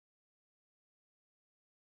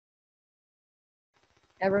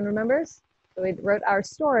Everyone remembers? So we wrote our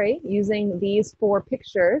story using these 4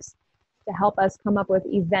 pictures to help us come up with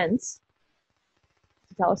events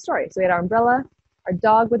to tell a story. So we had our umbrella, our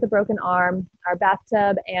dog with a broken arm, our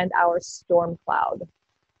bathtub, and our storm cloud.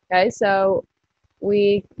 Okay, so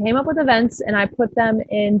we came up with events and I put them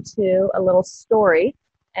into a little story,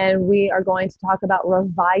 and we are going to talk about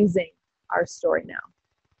revising our story now.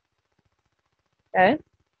 Okay,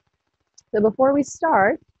 so before we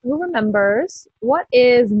start, who remembers what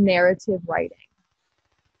is narrative writing?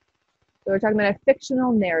 So we're talking about a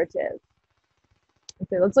fictional narrative.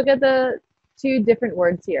 Okay, let's look at the 2 different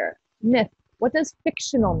words here. Myth. What does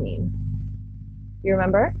fictional mean? Do you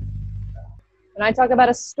remember? When I talk about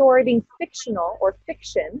a story being fictional or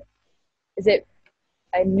fiction, is it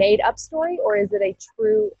a made-up story or is it a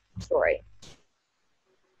true story?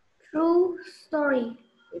 True story.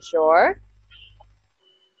 You sure?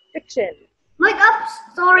 Fiction. Make up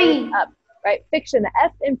story. Made up, right? Fiction. The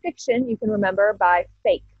F in fiction you can remember by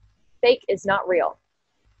fake. Fake is not real.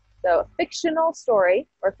 So fictional story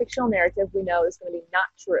or fictional narrative we know is going to be not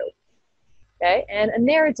true. Okay, and a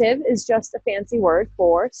narrative is just a fancy word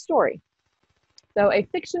for story. So a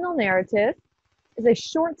fictional narrative is a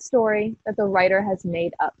short story that the writer has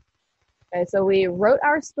made up. Okay, so we wrote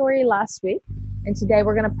our story last week, and today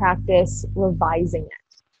we're going to practice revising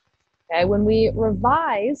it. Okay, when we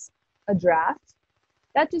revise a draft,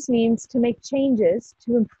 that just means to make changes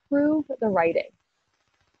to improve the writing.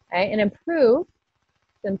 Okay, and improve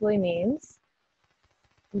simply means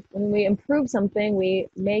when we improve something, we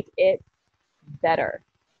make it better.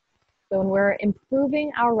 So when we're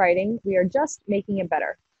improving our writing, we are just making it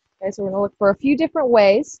better. Okay, so we're gonna look for a few different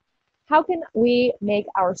ways. How can we make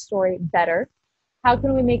our story better? How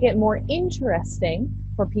can we make it more interesting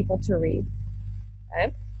for people to read?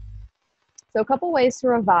 Okay. So a couple ways to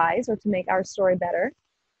revise or to make our story better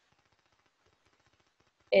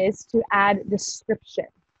is to add description.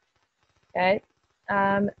 Okay.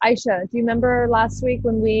 Aisha, do you remember last week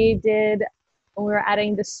when we were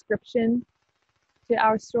adding description to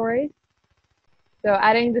our story? So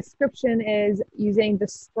adding description is using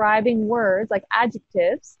describing words like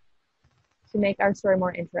adjectives to make our story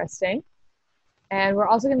more interesting. And we're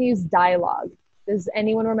also going to use dialogue. Does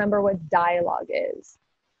anyone remember what dialogue is?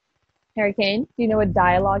 Harry Kane, do you know what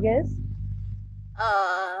dialogue is?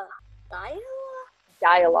 Dialogue?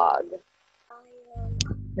 Dialogue.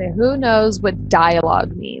 Okay, who knows what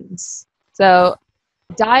dialogue means? So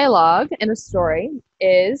dialogue in a story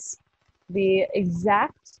is the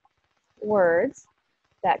exact words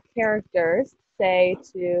that characters say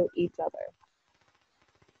to each other.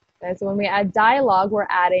 Okay, so when we add dialogue, we're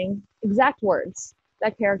adding exact words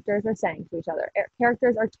that characters are saying to each other.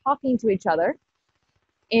 Characters are talking to each other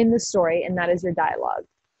in the story, and that is your dialogue.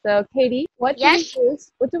 So Katie, what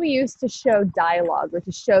do we use to show dialogue or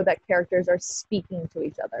to show that characters are speaking to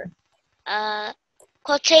each other?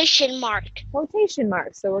 Quotation mark. Quotation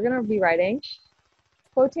marks. So we're going to be writing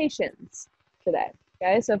quotations today.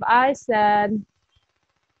 Okay, so if I said,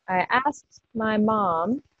 I asked my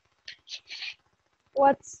mom,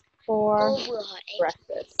 what's for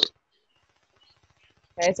breakfast?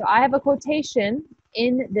 Okay, so I have a quotation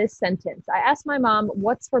in this sentence. I asked my mom,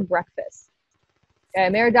 what's for breakfast? Okay,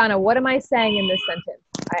 Maradona, what am I saying in this sentence?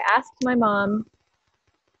 I asked my mom,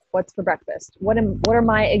 what's for breakfast? What are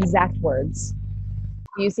my exact words?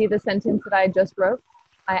 Do you see the sentence that I just wrote?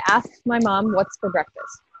 I asked my mom, what's for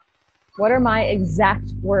breakfast? What are my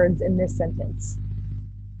exact words in this sentence?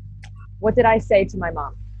 What did I say to my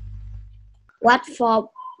mom? What for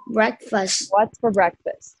breakfast? What's for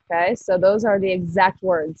breakfast? Okay, so those are the exact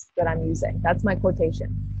words that I'm using. That's my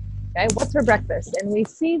quotation. Okay, what's for breakfast? And we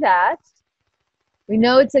see that, we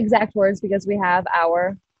know it's exact words because we have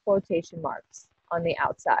our quotation marks on the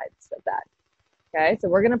outsides of that. Okay, so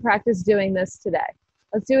we're going to practice doing this today.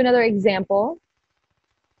 Let's do another example.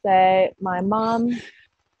 Say, my mom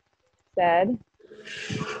said,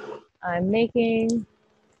 I'm making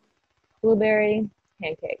blueberry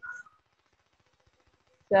pancakes.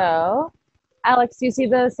 So, Alex, do you see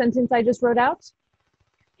the sentence I just wrote out?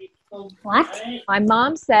 What? My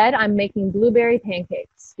mom said, I'm making blueberry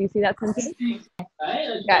pancakes. Do you see that sentence?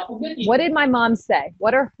 Okay. What did my mom say?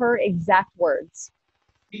 What are her exact words?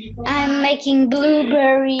 I'm making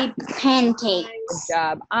blueberry pancakes. Good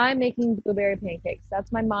job. I'm making blueberry pancakes.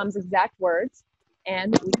 That's my mom's exact words.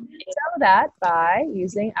 And we can show that by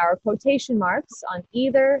using our quotation marks on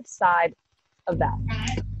either side of that.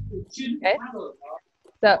 Okay?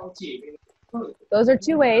 So those are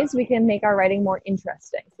 2 ways we can make our writing more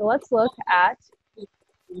interesting. So let's look at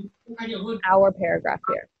our paragraph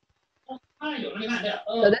here.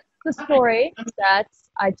 So this is the story that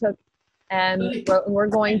I took and we're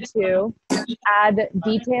going to add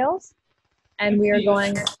details, and we are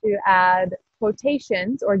going to add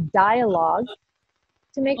quotations or dialogue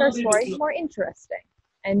to make our story more interesting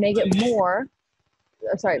and make it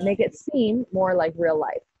seem more like real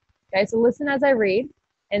life. Okay, so listen as I read,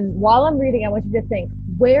 and while I'm reading, I want you to think,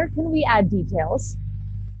 where can we add details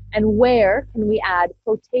and where can we add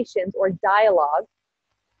quotations or dialogue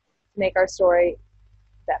to make our story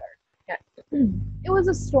better? Okay. It was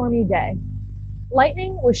a stormy day.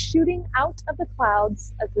 Lightning was shooting out of the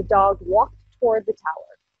clouds as the dog walked toward the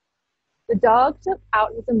tower. The dog took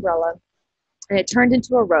out his umbrella and it turned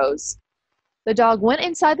into a rose. The dog went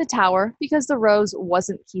inside the tower because the rose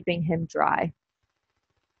wasn't keeping him dry.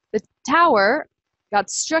 The tower got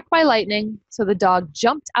struck by lightning, so the dog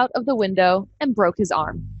jumped out of the window and broke his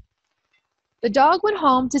arm. The dog went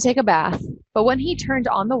home to take a bath, but when he turned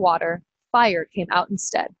on the water, fire came out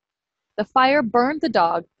instead. The fire burned the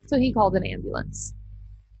dog, so he called an ambulance.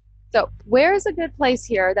 So where is a good place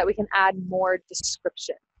here that we can add more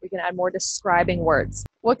description? We can add more describing words.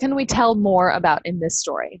 What can we tell more about in this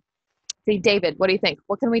story? See, David, what do you think?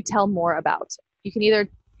 What can we tell more about? You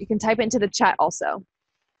can type into the chat also.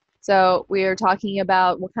 So we are talking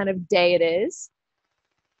about what kind of day it is.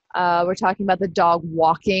 We're talking about the dog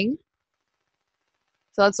walking.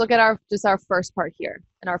 So let's look at our first part here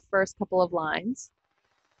in our first couple of lines.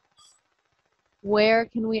 Where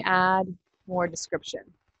can we add more description?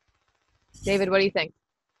 David, what do you think?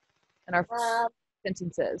 In our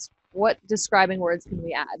sentences, what describing words can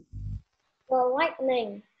we add? The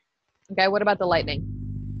lightning. Okay, what about the lightning?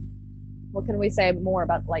 What can we say more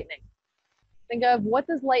about lightning? Think of, what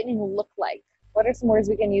does lightning look like? What are some words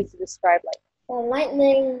we can use to describe lightning? The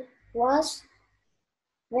lightning was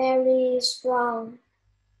very strong.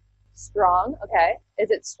 Strong, okay. Is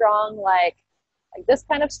it strong like this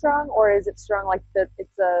kind of strong, or is it strong like the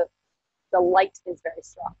light is very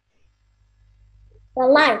strong? The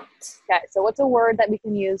light. Okay, so what's a word that we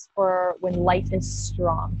can use for when light is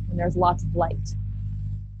strong, when there's lots of light?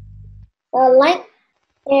 The light.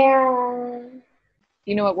 Do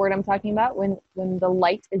you know what word I'm talking about? When the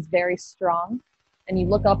light is very strong and you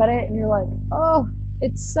look up at it and you're like, oh,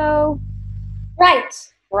 it's so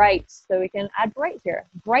Bright. bright. So we can add bright here.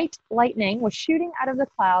 Bright lightning was shooting out of the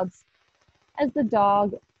clouds as the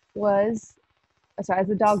dog walked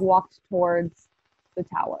towards the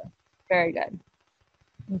tower. Very good.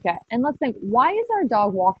 Okay, and let's think, why is our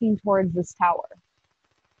dog walking towards this tower?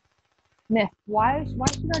 Myth, why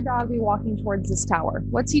should our dog be walking towards this tower?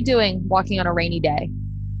 What's he doing walking on a rainy day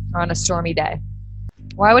or on a stormy day?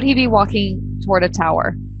 Why would he be walking toward a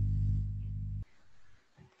tower?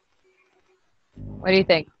 What do you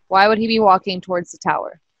think? Why would he be walking towards the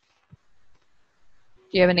tower?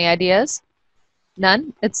 Do you have any ideas?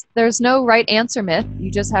 None? There's no right answer, Myth. You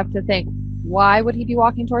just have to think, why would he be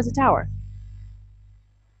walking towards a tower?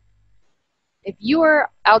 If you were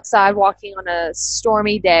outside walking on a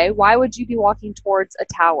stormy day, why would you be walking towards a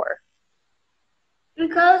tower?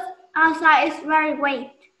 Because outside is very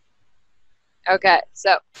wet. Okay,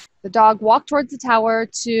 so the dog walked towards the tower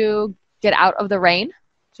to get out of the rain.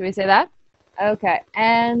 Should we say that? Okay,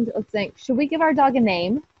 and let's think, should we give our dog a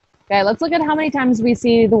name? Okay, let's look at how many times we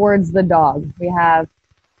see the words the dog. We have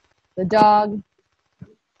the dog,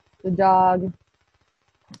 the dog,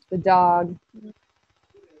 the dog,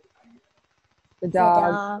 the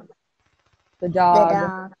dog, the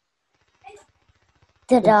dog.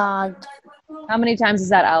 The dog. How many times is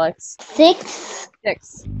that, Alex? 6.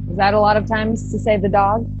 6. Is that a lot of times to say the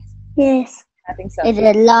dog? Yes. I think so. It's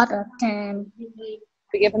a lot of time.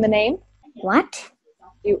 We give him a name? What?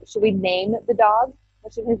 Should we name the dog?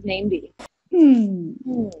 What should his name be?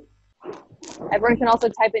 Everyone can also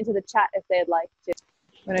type into the chat if they'd like to.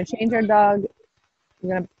 We're going to change our dog. We're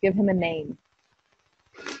going to give him a name.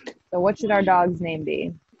 So what should our dog's name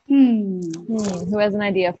be? Who has an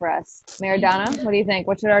idea for us? Maradona, what do you think?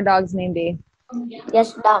 What should our dog's name be?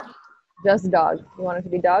 Just dog. Just dog. You want it to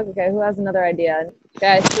be dog? Okay, who has another idea? Okay,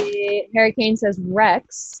 I see Harry Kane says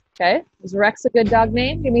Rex. Okay, is Rex a good dog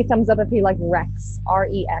name? Give me a thumbs up if you like Rex.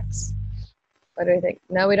 R-E-X. What do you think?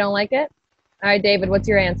 No, we don't like it? All right, David, what's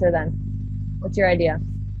your answer then? What's your idea?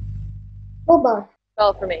 Bluebird.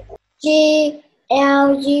 Spell it for me.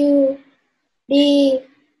 G-L-U-B-E-R-T.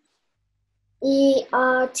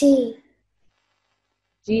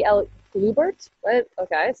 Bluebert? What?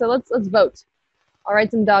 Okay, so let's vote. I'll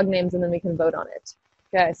write some dog names and then we can vote on it.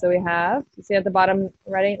 Okay, so we have, you see at the bottom,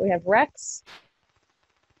 ready? We have Rex.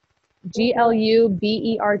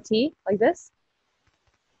 G-L-U-B-E-R-T, like this?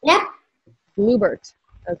 Yep. Glubert.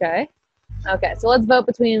 Okay. Okay, so let's vote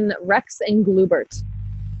between Rex and Glubert.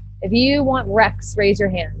 If you want Rex, raise your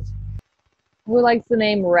hand. Who likes the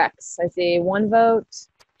name Rex? I see one vote.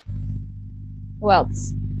 Who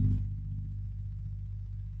else?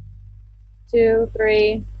 2,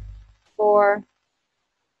 3, 4.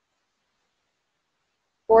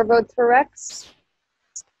 4 votes for Rex.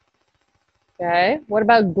 Okay. What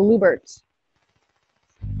about Gloobert?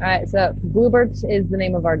 All right, so Gloobert is the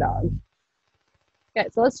name of our dog. Okay,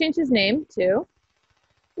 so let's change his name to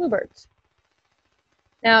Gloobert.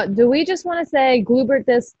 Now, do we just want to say Gloobert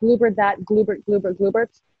this, Gloobert that, Gloobert, Gloobert,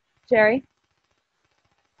 Gloobert? Cherry?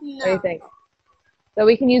 No. What do you think? So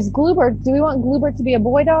we can use Gloobert. Do we want Gloobert to be a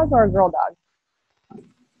boy dog or a girl dog?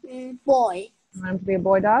 Boy. You want him to be a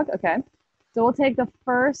boy dog? Okay. So we'll take the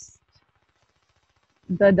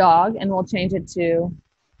dog, and we'll change it to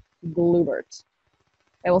Gloobert.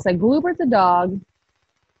 Okay, we'll say Gloobert the dog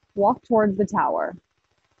walked towards the tower.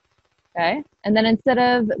 Okay, and then instead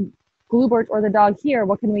of Gloobert or the dog here,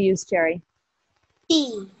 what can we use, Cherry?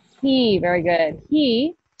 He, very good.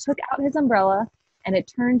 He took out his umbrella and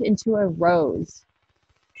it turned into a rose.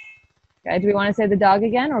 Okay, do we want to say the dog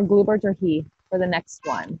again or Gloobert or he for the next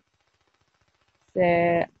one?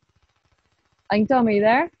 Say, Angtom, are you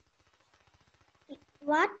there?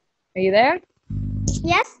 What? Are you there?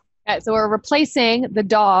 Yes. Okay, so we're replacing the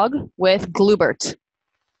dog with Gloobert.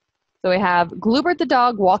 So we have Gloobert the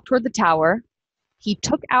dog walked toward the tower. He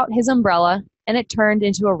took out his umbrella and it turned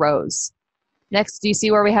into a rose. Next, do you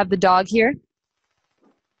see where we have the dog here?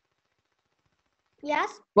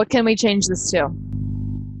 Yes. What can we change this to?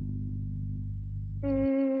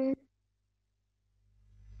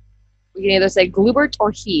 We can either say Gloobert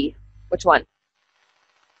or he. Which one?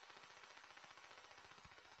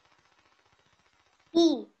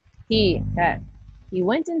 He. He. Okay. He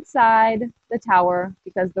went inside the tower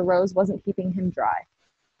because the rose wasn't keeping him dry.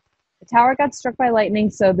 The tower got struck by lightning,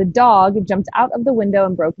 so the dog jumped out of the window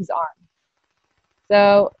and broke his arm.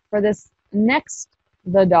 So for this next,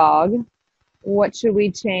 the dog, what should we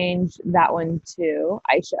change that one to?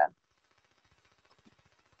 Aisha.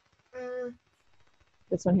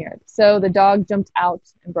 This one here. So the dog jumped out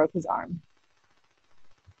and broke his arm.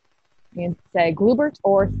 You can say Gloobert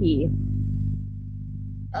or he.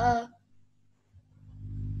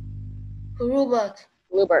 Robert.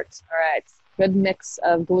 Gloobert. All right. Good mix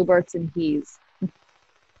of Glooberts and he's.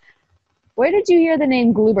 Where did you hear the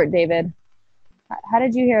name Gloobert, David? How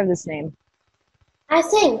did you hear of this name? I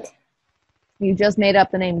think. You just made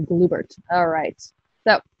up the name Gloobert. All right.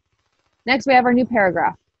 So next we have our new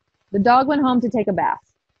paragraph. The dog went home to take a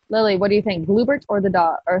bath. Lily, what do you think? Gloobert or the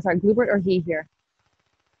dog? Or sorry, Gloobert or he here?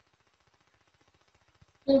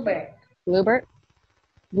 Robert. Gloobert.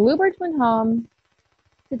 Gloobert went home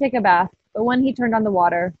to take a bath, but when he turned on the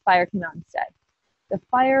water, fire came out instead. The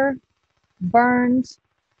fire burned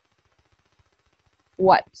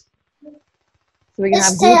what? So we can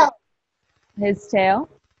have his tail.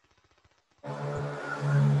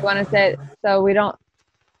 We want to say so we don't.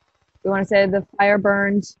 We want to say the fire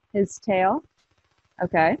burned his tail.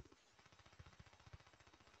 Okay.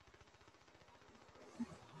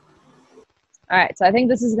 All right. So I think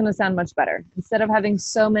this is going to sound much better. Instead of having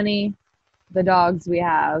so many the dogs, we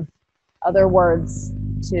have other words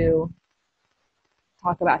to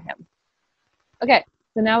talk about him. Okay.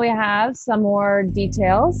 So now we have some more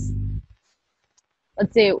details.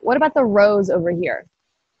 Let's see. What about the rose over here?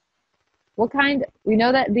 What kind? We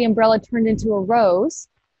know that the umbrella turned into a rose,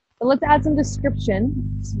 but let's add some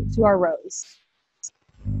description to our rose.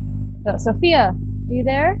 So, Sophia, are you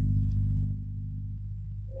there?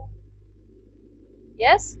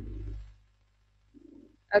 Yes?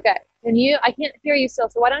 Okay. I can't hear you still,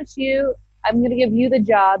 so why don't you, I'm going to give you the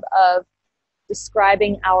job of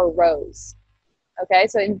describing our rose. Okay,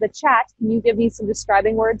 so in the chat, can you give me some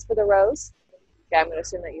describing words for the rose? Okay, I'm going to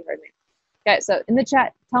assume that you heard me. Okay, so in the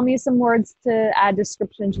chat, tell me some words to add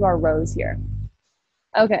description to our rose here.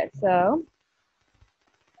 Okay, so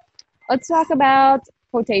let's talk about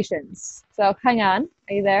quotations. So hang on,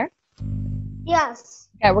 are you there? Yes.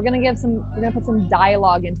 Okay, we're gonna put some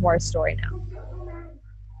dialogue into our story now.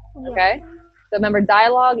 Okay? So remember,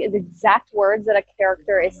 dialogue is exact words that a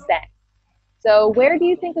character is saying. So where do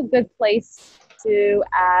you think a good place to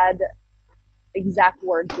add exact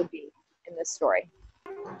words would be in this story?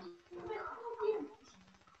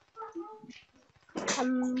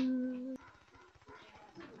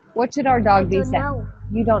 What should our dog be saying? Know.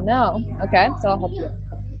 You don't know. Okay, so I'll help you.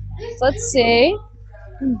 So let's see.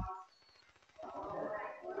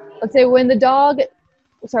 Let's say when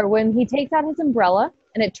he takes out his umbrella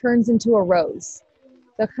and it turns into a rose.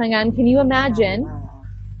 So hang on, can you imagine?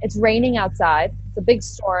 It's raining outside. It's a big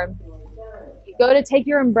storm. You go to take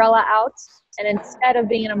your umbrella out, and instead of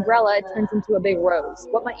being an umbrella, it turns into a big rose.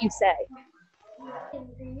 What might you say?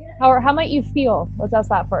 How might you feel? Let's ask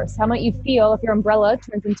that first. How might you feel if your umbrella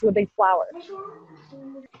turns into a big flower?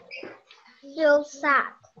 Feel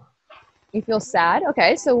sad. You feel sad?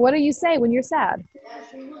 Okay, so what do you say when you're sad?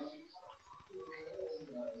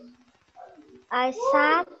 I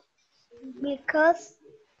sad because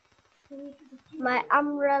my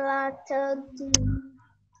umbrella turned to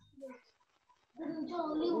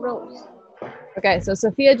rose. Okay, so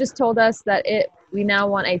Sophia just told us that we now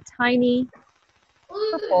want a tiny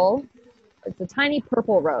purple. It's a tiny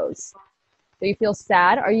purple rose. So you feel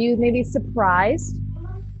sad. Are you maybe surprised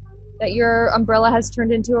that your umbrella has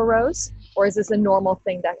turned into a rose? Or is this a normal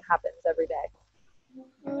thing that happens every day?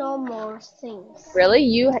 No more things. Really?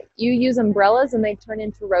 You use umbrellas and they turn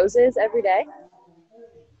into roses every day?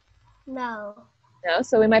 No. No,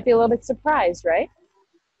 so we might be a little bit surprised, right?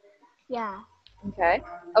 Yeah. Okay.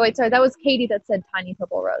 Oh, wait, sorry, that was Katie that said tiny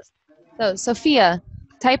purple rose. So, Sophia,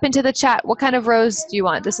 type into the chat, what kind of rose do you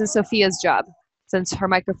want? This is Sophia's job, since her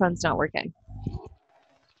microphone's not working.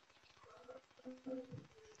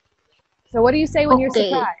 So what do you say when you're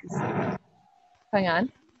surprised? Hang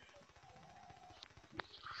on.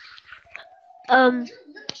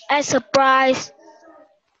 I surprised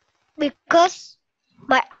because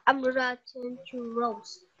my umbrella turned to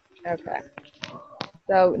rose. Okay.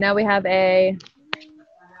 So now we have a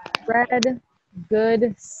red,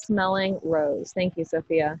 good smelling rose. Thank you,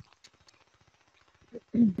 Sophia.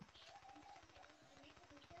 Okay,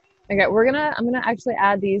 I'm gonna actually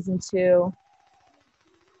add these into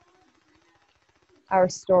our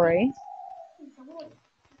story.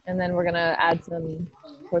 And then we're gonna add some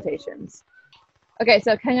quotations. Okay,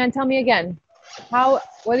 so Kangan, tell me again. What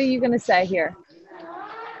are you gonna say here?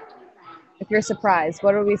 If you're surprised,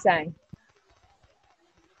 what are we saying?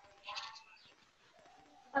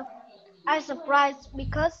 I surprised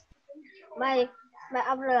because my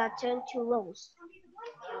umbrella turned to rose.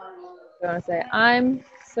 You wanna say, I'm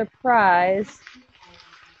surprised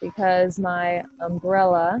because my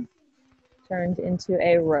umbrella turned into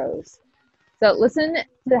a rose. So listen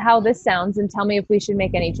to how this sounds and tell me if we should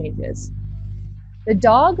make any changes. The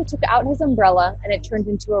dog took out his umbrella and it turned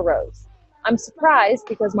into a rose. I'm surprised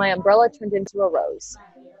because my umbrella turned into a rose.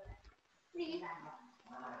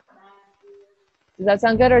 Does that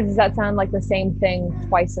sound good, or does that sound like the same thing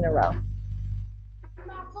twice in a row?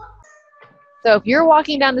 So if you're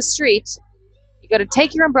walking down the street, you go to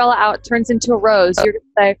take your umbrella out, it turns into a rose, you're going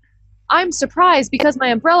to say, I'm surprised because my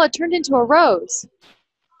umbrella turned into a rose.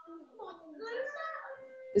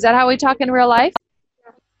 Is that how we talk in real life?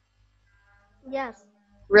 Yes.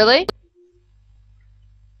 Really?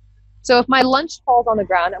 So if my lunch falls on the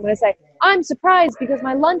ground, I'm going to say, I'm surprised because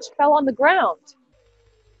my lunch fell on the ground.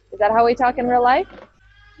 Is that how we talk in real life?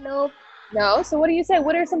 Nope. No? So what do you say?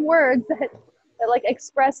 What are some words that like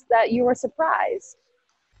express that you were surprised?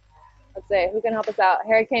 Let's see, who can help us out?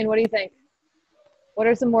 Harry Kane, what do you think? What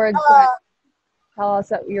are some words that tell us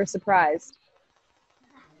that you're surprised?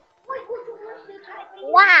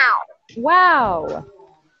 Wow. Wow.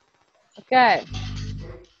 Okay.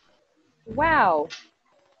 Wow.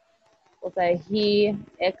 We'll say he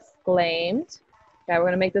exclaimed. Okay, we're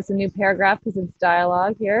going to make this a new paragraph because it's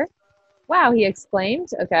dialogue here. Wow, he exclaimed.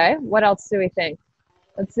 Okay, what else do we think?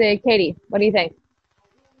 Let's see, Katie, what do you think?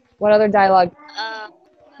 What other dialogue?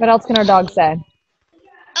 What else can our dog say?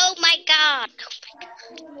 Oh my God.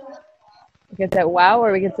 We could say wow,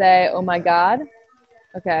 or we could say, oh my God.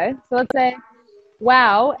 Okay, so let's say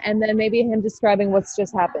wow, and then maybe him describing what's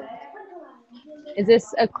just happened. Is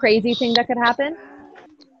this a crazy thing that could happen?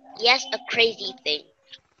 Yes, a crazy thing.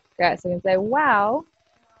 Okay, so we can say, wow,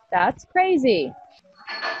 that's crazy.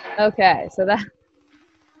 Okay, so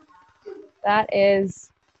that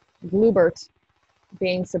is Bluebert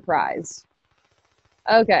being surprised.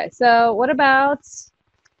 Okay, so what about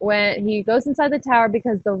when he goes inside the tower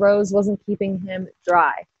because the rose wasn't keeping him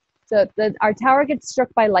dry? So our tower gets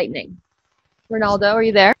struck by lightning. Ronaldo, are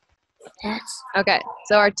you there? Yes. Okay,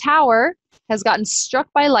 so our tower has gotten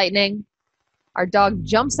struck by lightning. Our dog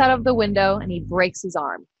jumps out of the window and he breaks his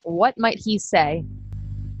arm. What might he say?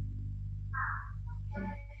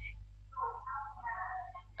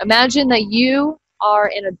 Imagine that you are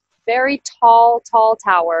in a very tall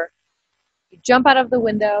tower. You jump out of the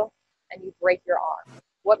window and you break your arm.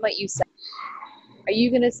 What might you say? Are you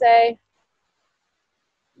going to say,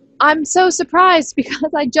 I'm so surprised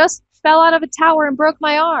because I just fell out of a tower and broke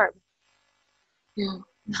my arm? No.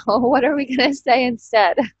 No, what are we going to say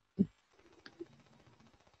instead?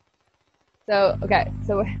 So, okay,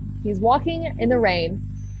 so he's walking in the rain.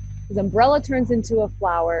 His umbrella turns into a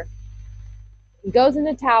flower. He goes in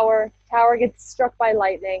the tower. Tower gets struck by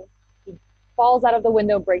lightning. He falls out of the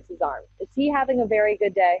window, breaks his arm. Is he having a very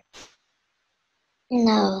good day?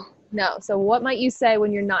 No. No. So what might you say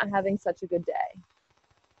when you're not having such a good day?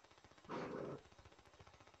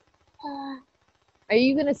 Are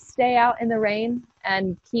you going to stay out in the rain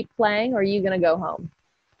and keep playing, or are you going to go home?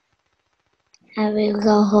 I will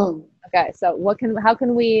go home. Okay, so how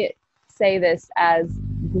can we say this as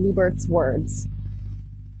Bluebert's words?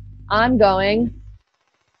 I'm going.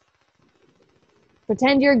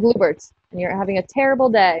 Pretend you're Bluebert and you're having a terrible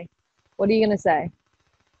day. What are you going to say?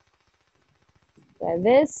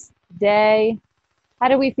 This day, how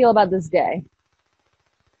do we feel about this day?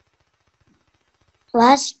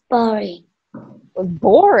 Was boring. Was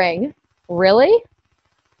boring? Really?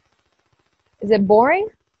 Is it boring?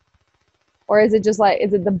 Or is it just like,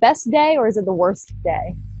 is it the best day or is it the worst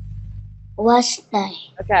day? Worst day.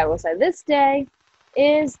 Okay, we'll say this day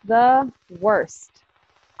is the worst.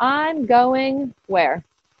 I'm going where?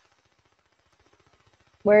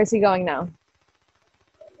 Where is he going now?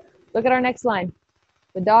 Look at our next line.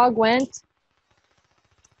 The dog went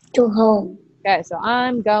To home. Okay, so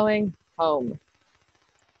I'm going home.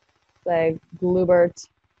 Like Bluebert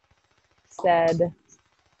said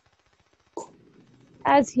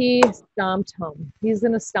as he stomped home. He's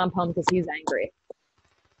going to stomp home because he's angry.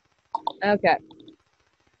 Okay.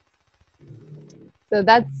 So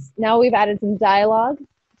now we've added some dialogue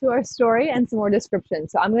to our story and some more description.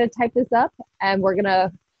 So I'm going to type this up and we're going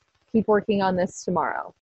to keep working on this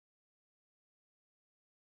tomorrow.